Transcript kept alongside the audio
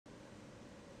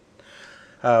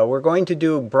We're going to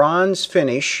do bronze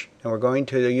finish, and we're going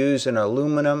to use an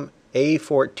aluminum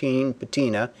A14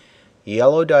 patina,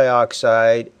 yellow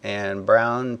dioxide, and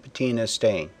brown patina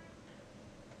stain.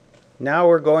 Now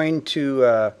we're going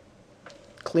to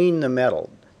clean the metal.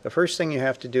 The first thing you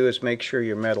have to do is make sure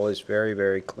your metal is very,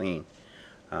 very clean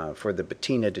for the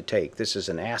patina to take. This is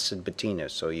an acid patina,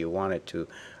 so you want it to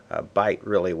bite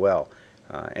really well.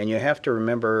 And you have to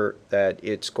remember that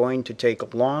it's going to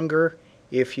take longer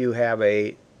if you have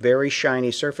a very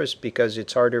shiny surface, because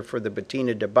it's harder for the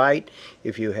patina to bite.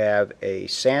 If you have a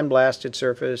sandblasted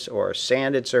surface or a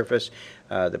sanded surface,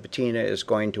 the patina is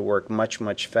going to work much,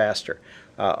 much faster.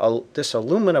 This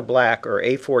alumina black, or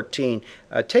A14,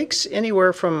 takes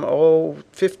anywhere from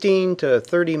 15 to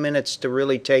 30 minutes to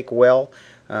really take well.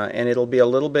 And it'll be a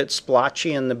little bit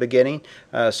splotchy in the beginning.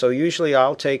 So usually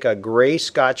I'll take a gray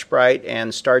Scotch-Brite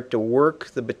and start to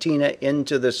work the patina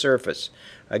into the surface.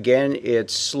 Again,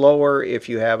 it's slower if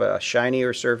you have a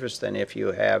shinier surface than if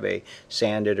you have a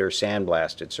sanded or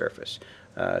sandblasted surface.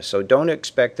 So don't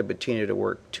expect the patina to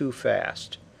work too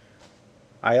fast.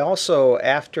 I also,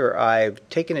 after I've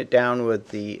taken it down with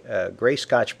the gray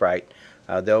Scotch-Brite,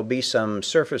 there'll be some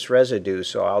surface residue,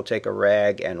 so I'll take a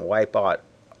rag and wipe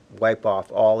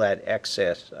off all that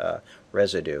excess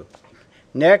residue.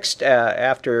 Next,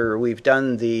 after we've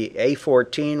done the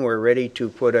A14, we're ready to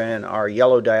put in our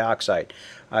yellow dioxide.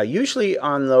 Usually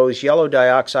on those yellow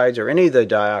dioxides, or any of the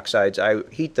dioxides, I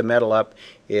heat the metal up.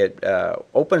 It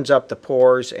opens up the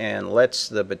pores and lets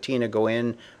the patina go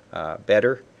in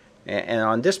better. And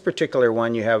on this particular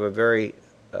one, you have a very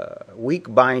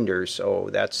weak binder, so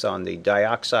that's on the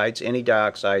dioxides, any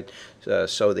dioxide,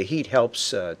 so the heat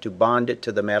helps to bond it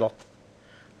to the metal.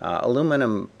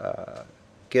 Aluminum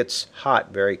gets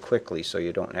hot very quickly, so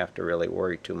you don't have to really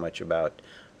worry too much about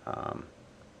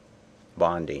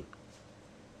bonding.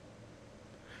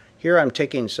 Here I'm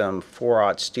taking some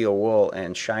 4/0 steel wool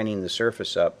and shining the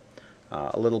surface up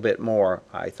a little bit more.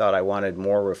 I thought I wanted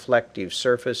more reflective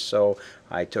surface, so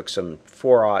I took some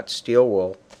 4/0 steel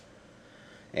wool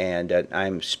and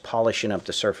I'm polishing up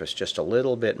the surface just a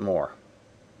little bit more.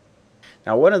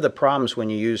 Now, one of the problems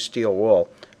when you use steel wool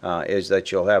is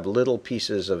that you'll have little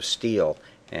pieces of steel,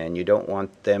 and you don't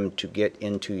want them to get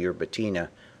into your patina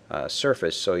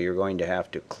surface, so you're going to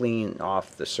have to clean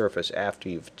off the surface after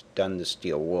you've done the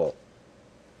steel wool.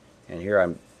 And here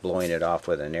I'm blowing it off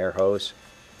with an air hose.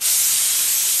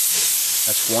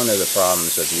 That's one of the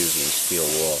problems of using steel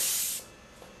wool.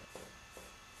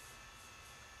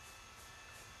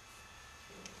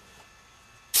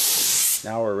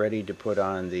 Now we're ready to put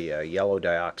on the yellow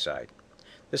dioxide.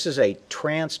 This is a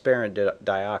transparent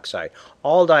dioxide.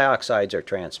 All dioxides are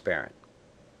transparent,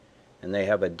 and they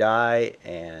have a dye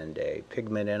and a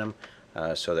pigment in them,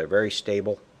 so they're very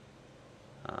stable,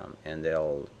 and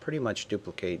they'll pretty much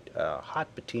duplicate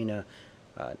hot patina,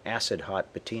 acid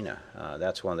hot patina.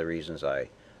 That's one of the reasons I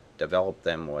developed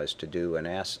them, was to do an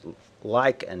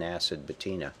acid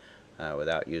patina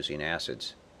without using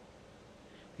acids,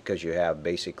 because you have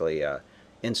basically a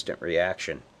instant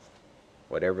reaction.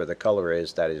 Whatever the color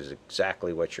is, that is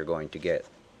exactly what you're going to get,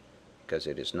 because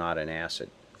it is not an acid.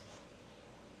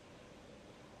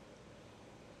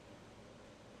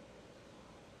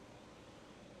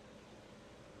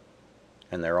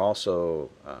 And they're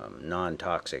also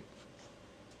non-toxic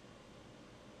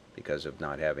because of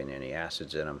not having any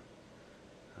acids in them.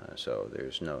 So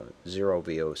there's zero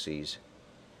VOCs.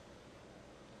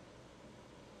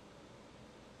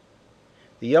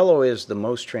 The yellow is the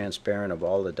most transparent of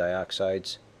all the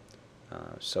dioxides,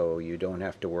 so you don't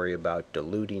have to worry about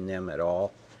diluting them at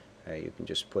all. You can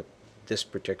just put this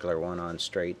particular one on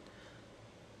straight.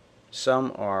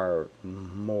 Some are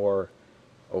more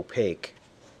opaque,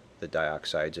 the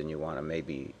dioxides, and you want to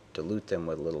maybe dilute them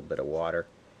with a little bit of water,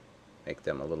 make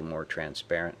them a little more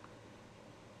transparent.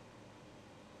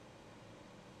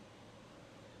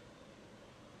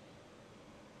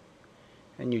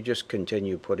 And you just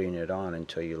continue putting it on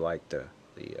until you like the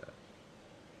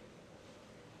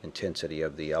intensity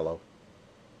of the yellow.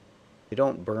 You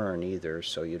don't burn either,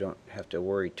 so you don't have to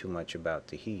worry too much about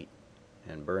the heat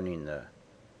and burning the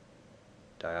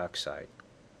dioxide.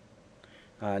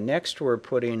 Next, we're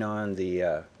putting on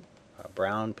the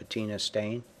Brown Patina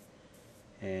Stain,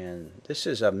 and this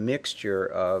is a mixture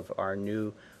of our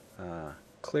new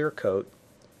clear coat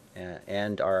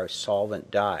and our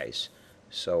solvent dyes.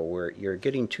 So you're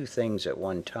getting two things at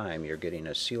one time. You're getting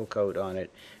a seal coat on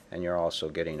it, and you're also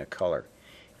getting a color.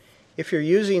 If you're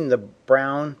using the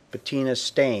Brown Patina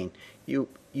Stain,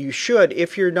 You should,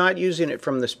 if you're not using it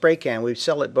from the spray can, we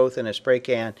sell it both in a spray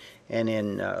can and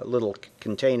in little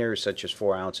containers such as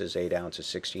 4 ounces, 8 ounces,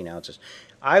 16 ounces.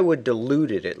 I would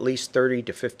dilute it at least 30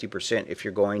 to 50% if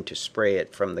you're going to spray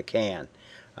it from the can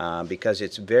because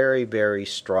it's very, very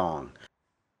strong.